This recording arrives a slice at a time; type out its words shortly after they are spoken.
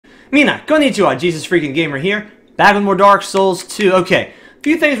Mina, konnichiwa, JesusFreakinGamer here, back with more Dark Souls 2. Okay, a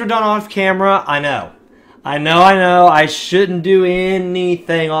few things were done off camera, I know, I shouldn't do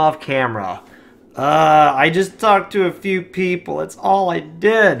anything off camera. I just talked to a few people, that's all I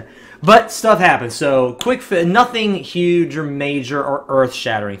did. But stuff happened, so nothing huge or major or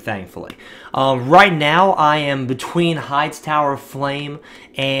earth-shattering, thankfully. Right now, I am between Hyde's Tower of Flame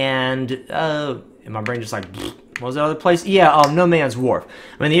and, and my brain just like, what was that other place? Yeah, No Man's Wharf.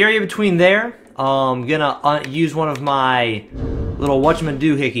 I'm in the area between there. I'm gonna use one of my little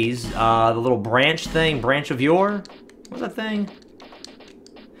whatchamadoohickeys, the little branch thing, Branch of Yore? What's that thing?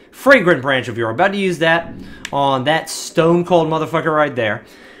 Fragrant Branch of Yore. About to use that on that stone-cold motherfucker right there.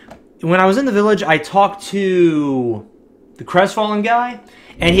 When I was in the village, I talked to the crestfallen guy,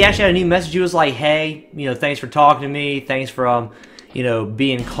 and he actually had a new message. He was like, hey, thanks for talking to me, thanks for,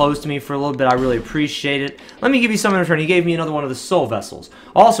 being close to me for a little bit. I really appreciate it. Let me give you some in return. He gave me another one of the soul vessels.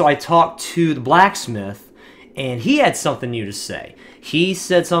 Also, I talked to the blacksmith, and he had something new to say. He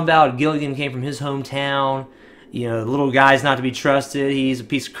said something about Gilligan came from his hometown. The little guy's not to be trusted. He's a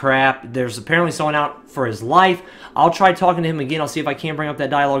piece of crap. There's apparently someone out for his life. I'll try talking to him again. I'll see if I can bring up that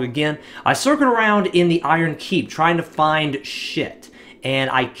dialogue again. I circled around in the Iron Keep trying to find shit. And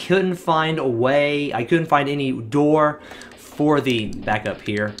I couldn't find a way. I couldn't find any door for the, back up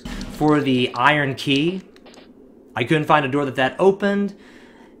here, for the Iron Key. I couldn't find a door that opened.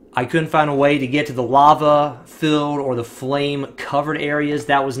 I couldn't find a way to get to the lava-filled or the flame-covered areas.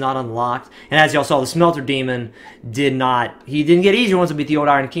 That was not unlocked. And as y'all saw, the Smelter Demon he didn't get easier once I beat the old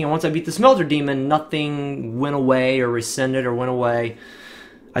Iron King. And once I beat the Smelter Demon, nothing went away or rescinded or went away.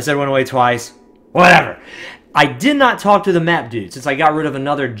 I said went away twice. Whatever. I did not talk to the map dude since I got rid of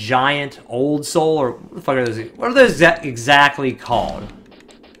another giant old soul, or what the fuck are those? What are those exactly called?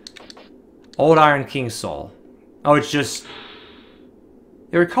 Old Iron King soul. Oh, it's just...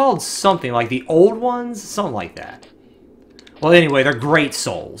 They were called something, like the old ones? Something like that. Well, anyway, they're great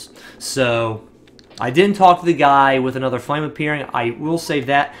souls. So, I didn't talk to the guy with another flame appearing. I will save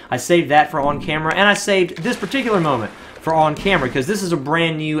that. I saved that for on camera, and I saved this particular moment for on camera, because this is a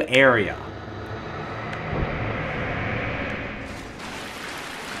brand new area.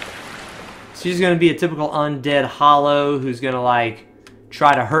 She's going to be a typical undead hollow who's going to, like,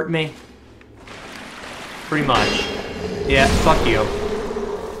 try to hurt me. Pretty much. Yeah, fuck you.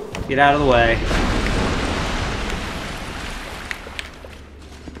 Get out of the way.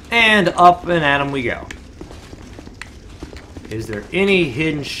 And up and at him we go. Is there any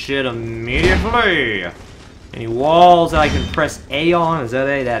hidden shit immediately? Any walls that I can press A on? Is that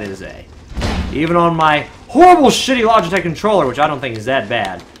A? That is A. Even on my horrible, shitty Logitech controller, which I don't think is that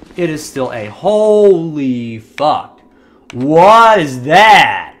bad, it is still A. Holy fuck. What is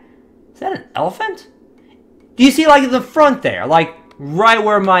that? Is that an elephant? Do you see, like, in the front there? Like, right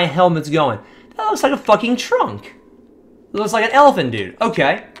where my helmet's going. That looks like a fucking trunk. It looks like an elephant dude.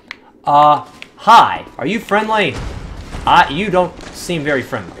 Okay. Hi. Are you friendly? You don't seem very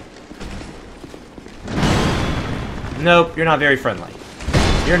friendly. Nope, you're not very friendly.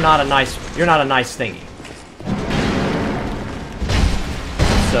 You're not a nice thingy.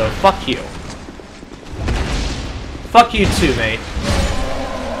 So, fuck you. Fuck you too, mate.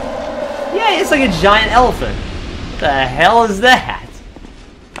 Yeah, it's like a giant elephant. What the hell is that?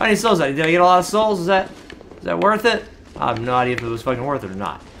 How many souls did I get? A lot of souls? Is that worth it? I have no idea if it was fucking worth it or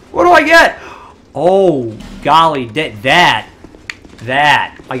not. What do I get? Oh, golly, that.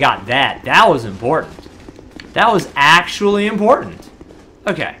 I got that. That was important. That was actually important.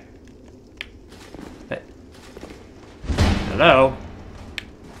 Okay. Hello?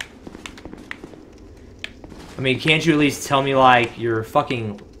 I mean, can't you at least tell me, like, you're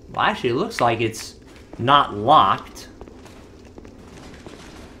fucking... Well, actually, it looks like it's not locked.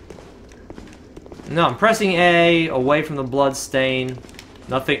 No, I'm pressing A, away from the blood stain.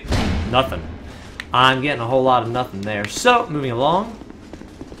 Nothing. I'm getting a whole lot of nothing there. So, moving along.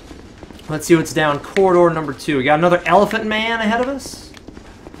 Let's see what's down corridor number 2. We got another elephant man ahead of us.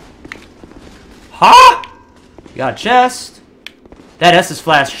 Ha! We got a chest. That Estus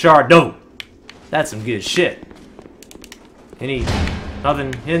Flask shard. No! That's some good shit.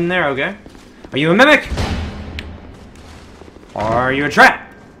 Nothing hidden there? Okay. Are you a mimic? Or are you a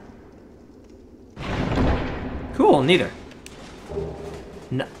trap? Cool, neither.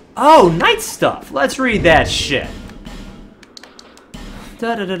 No. Oh, night stuff. Let's read that shit.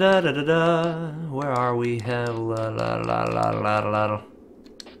 Da da da da da da da. Where are we?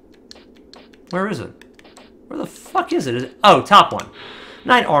 Where is it? Where the fuck is it? Oh, top one.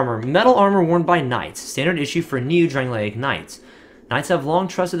 Knight armor. Metal armor worn by knights. Standard issue for new Drangleic knights. Knights have long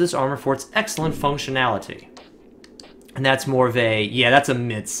trusted this armor for its excellent functionality. And that's more of a, yeah, that's a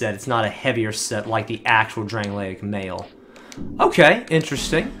mid set. It's not a heavier set like the actual Drangleic male. Okay,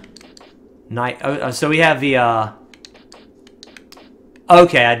 interesting. So we have the,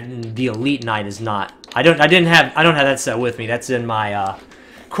 okay, the Elite Knight is not, I don't have that set with me. That's in my,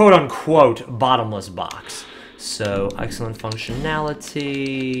 quote-unquote bottomless box. So, excellent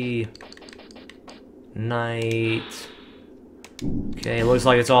functionality. Knight. Okay, looks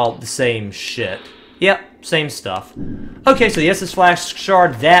like it's all the same shit. Yep, same stuff. Okay, so the SS Flash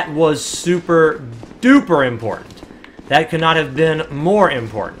Shard, that was super duper important. That could not have been more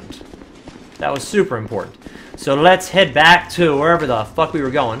important. That was super important. So let's head back to wherever the fuck we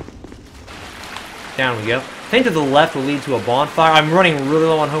were going. Down we go. I think to the left will lead to a bonfire. I'm running really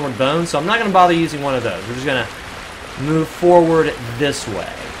low on Homeward Bones, so I'm not going to bother using one of those. We're just going to move forward this way.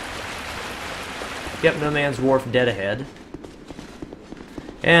 Yep, No Man's Wharf dead ahead.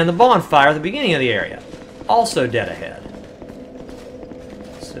 And the bonfire at the beginning of the area, also dead ahead.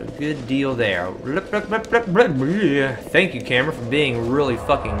 So good deal there. Thank you, camera, for being really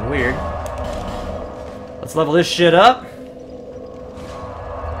fucking weird. Let's level this shit up.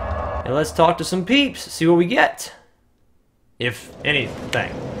 And let's talk to some peeps, see what we get. If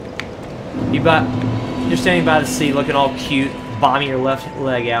anything. You're standing by the sea looking all cute, bombing your left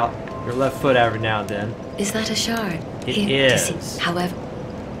leg out, your left foot every now and then. Is that a shard? It is. However,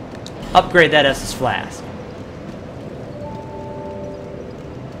 upgrade that SS Flask.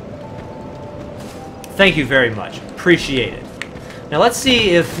 Thank you very much. Appreciate it. Now let's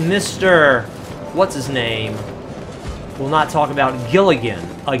see if Mr. What's his name will not talk about Gilligan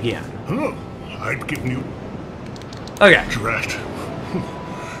again. Oh, I'd given you... Okay. Drat.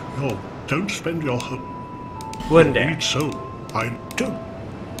 No, don't spend your... Wouldn't dare. So, I don't.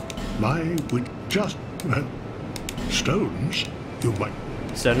 My, with just... stones, you might...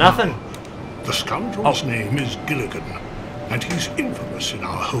 So nothing? The scoundrel's name is Gilligan, and he's infamous in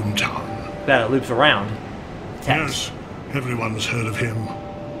our hometown. Bet it loops around. Text. Yes, everyone's heard of him,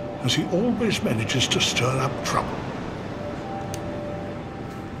 as he always manages to stir up trouble.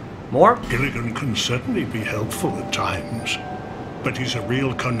 More? Gilligan can certainly be helpful at times, but he's a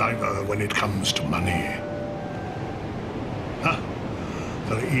real conniver when it comes to money.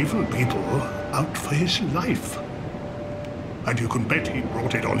 There are even people out for his life. And you can bet he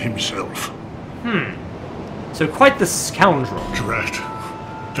brought it on himself. So quite the scoundrel. Drat.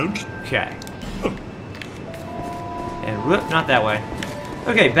 Don't... Okay. And whoop, not that way.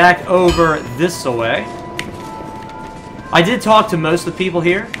 Okay, back over this way. I did talk to most of the people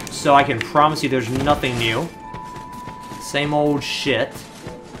here, so I can promise you there's nothing new. Same old shit.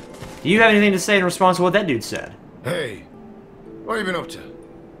 Do you have anything to say in response to what that dude said? Hey, what have you been up to?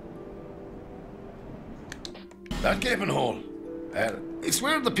 That gaping hole. It's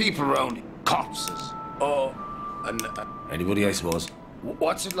where the people around corpses. Oh, and anybody, I suppose.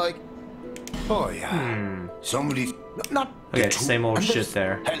 What's it like? Oh yeah. Somebody, not. Okay, same old shit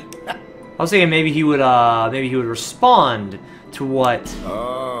there. Hell. I was thinking maybe he would respond to what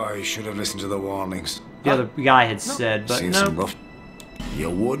Oh, I should have listened to the warnings. the other guy had said, but Seen some no. rough. You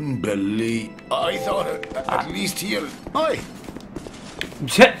wouldn't believe. I thought at least here. Oi.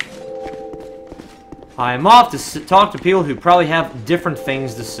 I'm off to talk to people who probably have different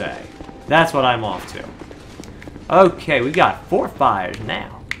things to say. That's what I'm off to. Okay, we got 4 fires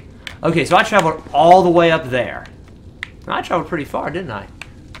now. Okay, so I traveled all the way up there. I traveled pretty far, didn't I?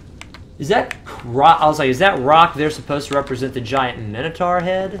 Is that rock? I was like, is that rock there supposed to represent the giant Minotaur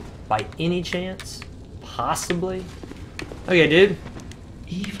head? By any chance? Possibly? Okay, dude.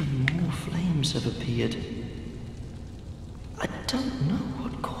 Even more flames have appeared. I don't know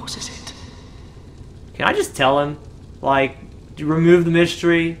what causes it. Can I just tell him, like, to remove the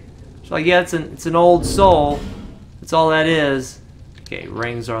mystery? It's like, yeah, it's an old soul. That's all that is. Okay,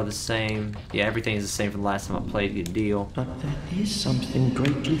 rings are the same. Yeah, everything is the same from the last time I played. Good deal. But there is something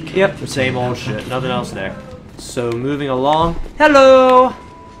greatly Yep, same old shit. Nothing else there. So, moving along. Hello!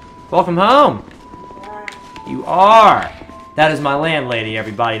 Welcome home. You are. That is my landlady,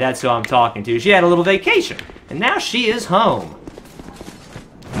 everybody. That's who I'm talking to. She had a little vacation, and now she is home.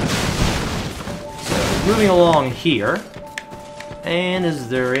 So, moving along here. And is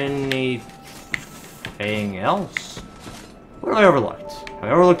there anything else? What have I overlooked? Have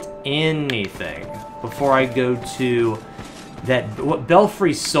I overlooked anything before I go to that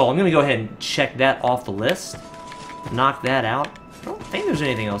Belfry Sol? I'm going to go ahead and check that off the list. Knock that out. I don't think there's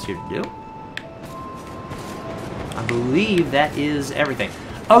anything else here to do. I believe that is everything.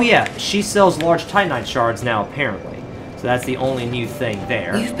 Oh yeah, she sells large Titanite shards now, apparently. So that's the only new thing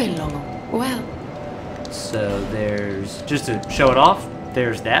there. You've been long. Well. So there's, just to show it off,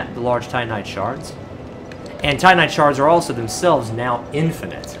 there's that, the large Titanite shards. And Titanite shards are also themselves now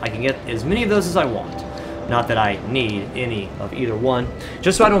infinite. I can get as many of those as I want. Not that I need any of either one.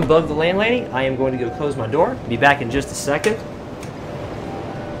 Just so I don't bug the landlady, I am going to go close my door. Be back in just a second.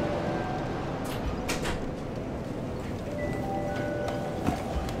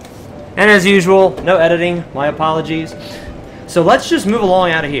 And as usual, no editing. My apologies. So let's just move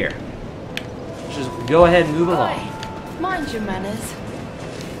along out of here. Let's just go ahead and move along. Mind your manners.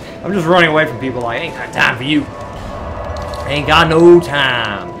 I'm just running away from people like, I ain't got time for you. I ain't got no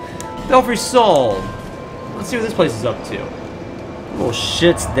time. Belfry Sol. Let's see what this place is up to. Little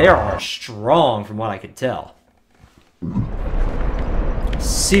shits there are strong from what I can tell.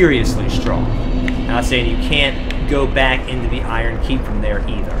 Seriously strong. Not saying you can't go back into the Iron Keep from there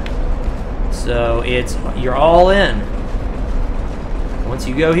either. So it's, you're all in. Once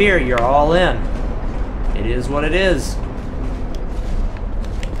you go here, you're all in. It is what it is.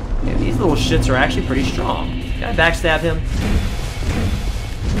 Yeah, these little shits are actually pretty strong. Can I backstab him?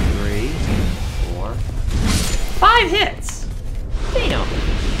 3, 4, 5 hits! Damn!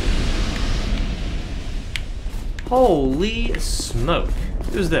 Holy smoke.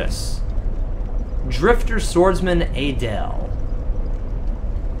 Who's this? Drifter Swordsman Adele.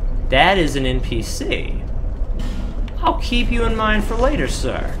 That is an NPC. I'll keep you in mind for later,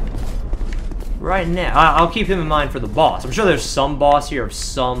 sir. Right now, I'll keep him in mind for the boss. I'm sure there's some boss here of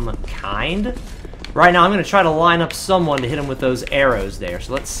some kind. Right now, I'm going to try to line up someone to hit him with those arrows there.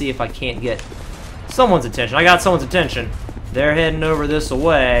 So let's see if I can't get someone's attention. I got someone's attention. They're heading over this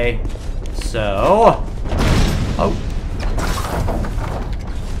way. So... Oh.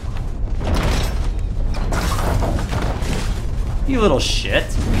 You little shit.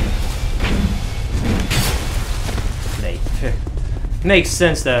 Makes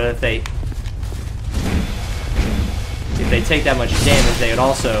sense though if they take that much damage, they would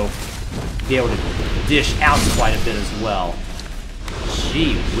also be able to dish out quite a bit as well.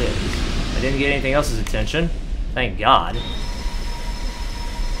 Gee whiz. I didn't get anything else's attention. Thank God.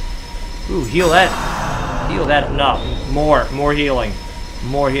 Ooh, heal that. Heal that. No, more healing.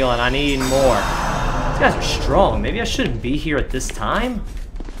 More healing. I need more. These guys are strong. Maybe I shouldn't be here at this time?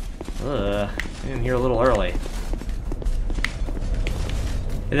 I'm here a little early.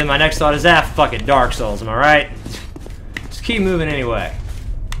 And then my next thought is, fuck it, Dark Souls, am I right? Just keep moving anyway.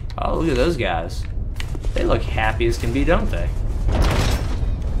 Oh, look at those guys. They look happy as can be, don't they?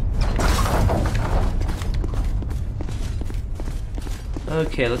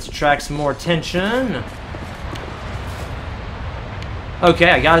 Okay, let's attract some more attention.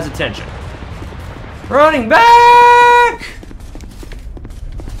 Okay, I got his attention. Running back!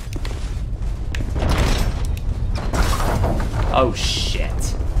 Oh, shit.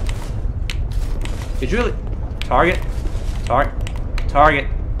 Could you really... Target. Target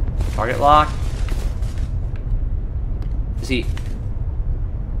lock. Is he...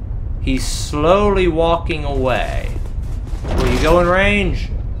 He's slowly walking away. Will you go in range?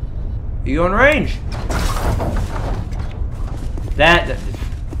 You go in range? That...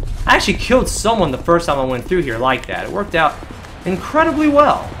 I actually killed someone the first time I went through here like that. It worked out incredibly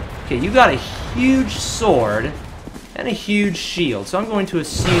well. Okay, you got a huge sword and a huge shield, so I'm going to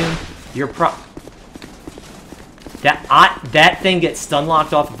assume you're that thing gets stun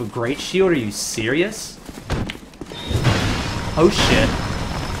locked off of a great shield. Are you serious? Oh shit!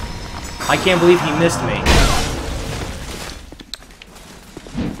 I can't believe he missed me.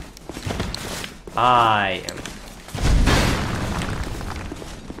 I am.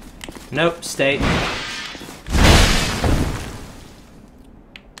 Nope. Stay.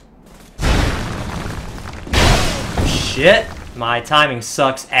 Shit! My timing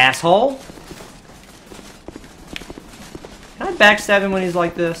sucks, asshole. Can I backstab him when he's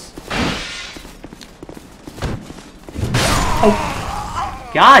like this? Oh!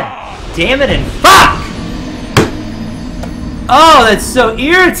 God damn it and fuck! Oh, that's so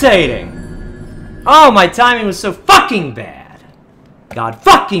irritating! Oh, my timing was so fucking bad. God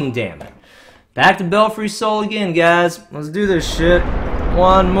fucking damn it. Back to Belfry Sol again, guys. Let's do this shit.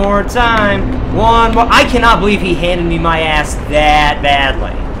 One more time. One more. I cannot believe he handed me my ass that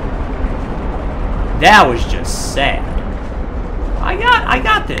badly. That was just sad. I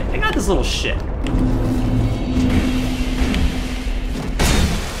got this. I got this little shit.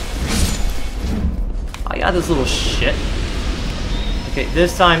 I got this little shit. Okay,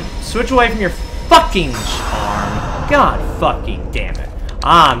 this time, switch away from your fucking charm. God fucking damn it.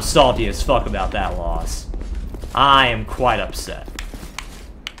 I'm salty as fuck about that loss. I am quite upset.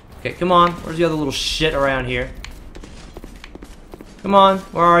 Okay, come on. Where's the other little shit around here? Come on,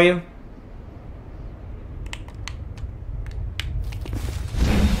 where are you?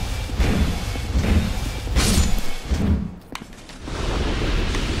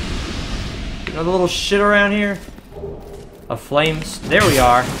 Another little shit around here. A flames. There we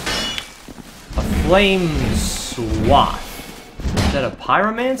are. A flame swath. Is that a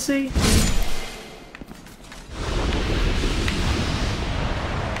pyromancy?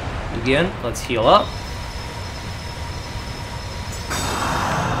 Again, let's heal up.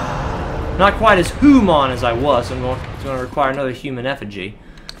 Not quite as human as I was, so it's going to require another human effigy.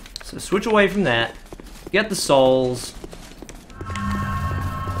 So switch away from that. Get the souls.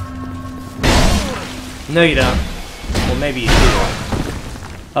 No, you don't. Well, maybe you do.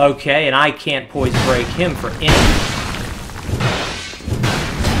 Okay, and I can't poison break him for anything.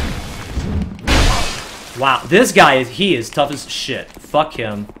 Wow, this guy he is tough as shit. Fuck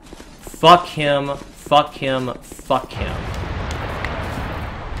him. Fuck him. Fuck him. Fuck him.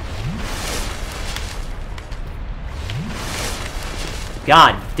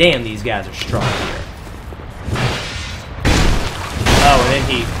 God damn, these guys are strong here. Oh, and then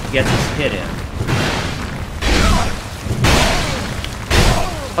he gets his hit in.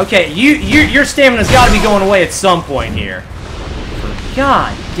 Okay, your stamina's got to be going away at some point here. For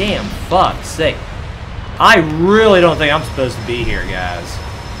God damn fuck's sake. I really don't think I'm supposed to be here, guys.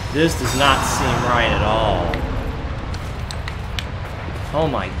 This does not seem right at all. Oh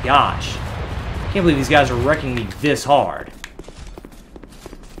my gosh. I can't believe these guys are wrecking me this hard.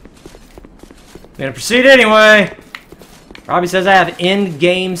 I'm gonna proceed anyway. Robbie says I have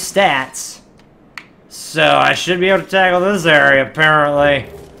end-game stats. So I should be able to tackle this area, apparently.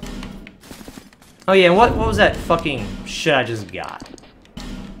 Oh yeah, and what was that fucking shit I just got?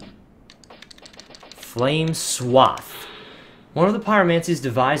 Flame Swath. One of the pyromancies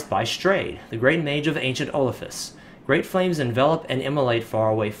devised by Strayed, the great mage of ancient Olafus. Great flames envelop and immolate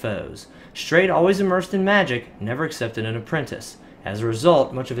faraway foes. Strayed, always immersed in magic, never accepted an apprentice. As a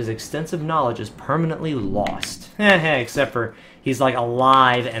result, much of his extensive knowledge is permanently lost. Except for he's like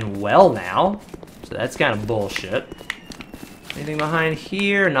alive and well now. So that's kind of bullshit. Anything behind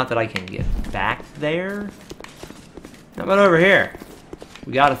here? Not that I can get back there. How about over here?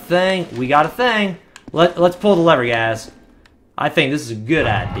 We got a thing. We got a thing. Let's pull the lever, guys. I think this is a good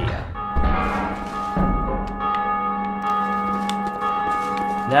idea.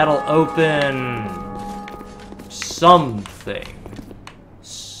 That'll open something.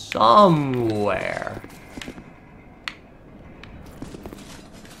 Somewhere.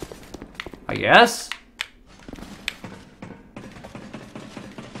 I guess?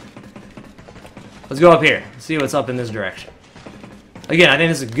 Let's go up here. See what's up in this direction. Again, I think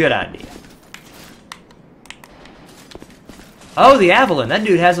this is a good idea. Oh, the Avalon. That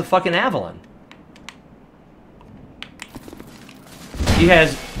dude has a fucking Avalon. He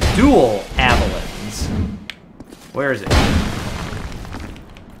has dual Avalons. Where is it?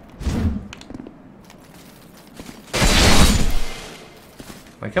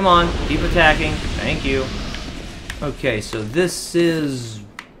 Wait, come on. Keep attacking. Thank you. Okay, so this is...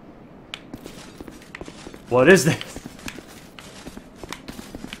 What is this?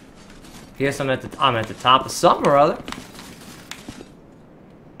 I guess I'm at the top of something or other.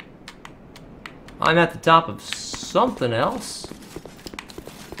 I'm at the top of something else.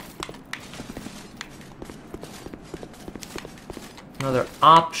 Another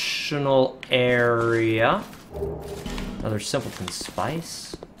optional area. Another simpleton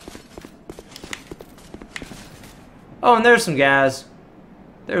spice. Oh, and there's some guys.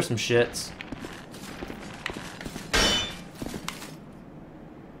 There's some shits.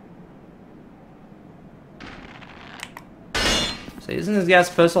 So isn't this guy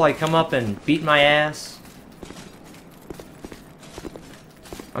supposed to like come up and beat my ass?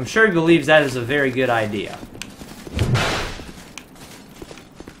 I'm sure he believes that is a very good idea.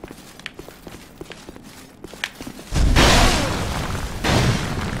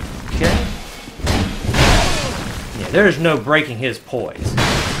 Okay. Yeah, there's no breaking his poise.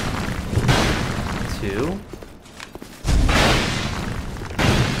 2.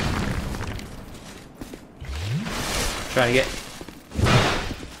 Trying to get...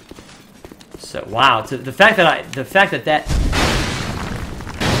 So wow, the fact that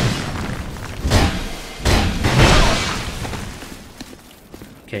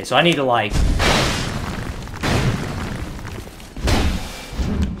okay, so I need to like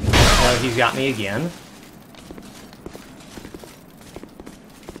oh, he's got me again.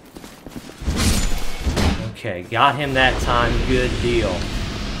 Okay, got him that time, good deal.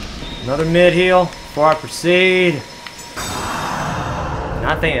 Another mid heal before I proceed. And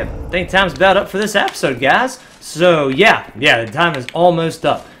I think time's about up for this episode, guys. So, yeah, the time is almost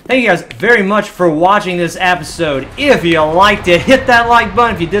up. Thank you guys very much for watching this episode. If you liked it, hit that like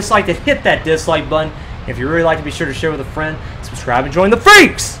button. If you disliked it, hit that dislike button. If you really liked it, be sure to share with a friend, subscribe, and join the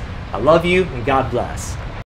freaks! I love you, and God bless.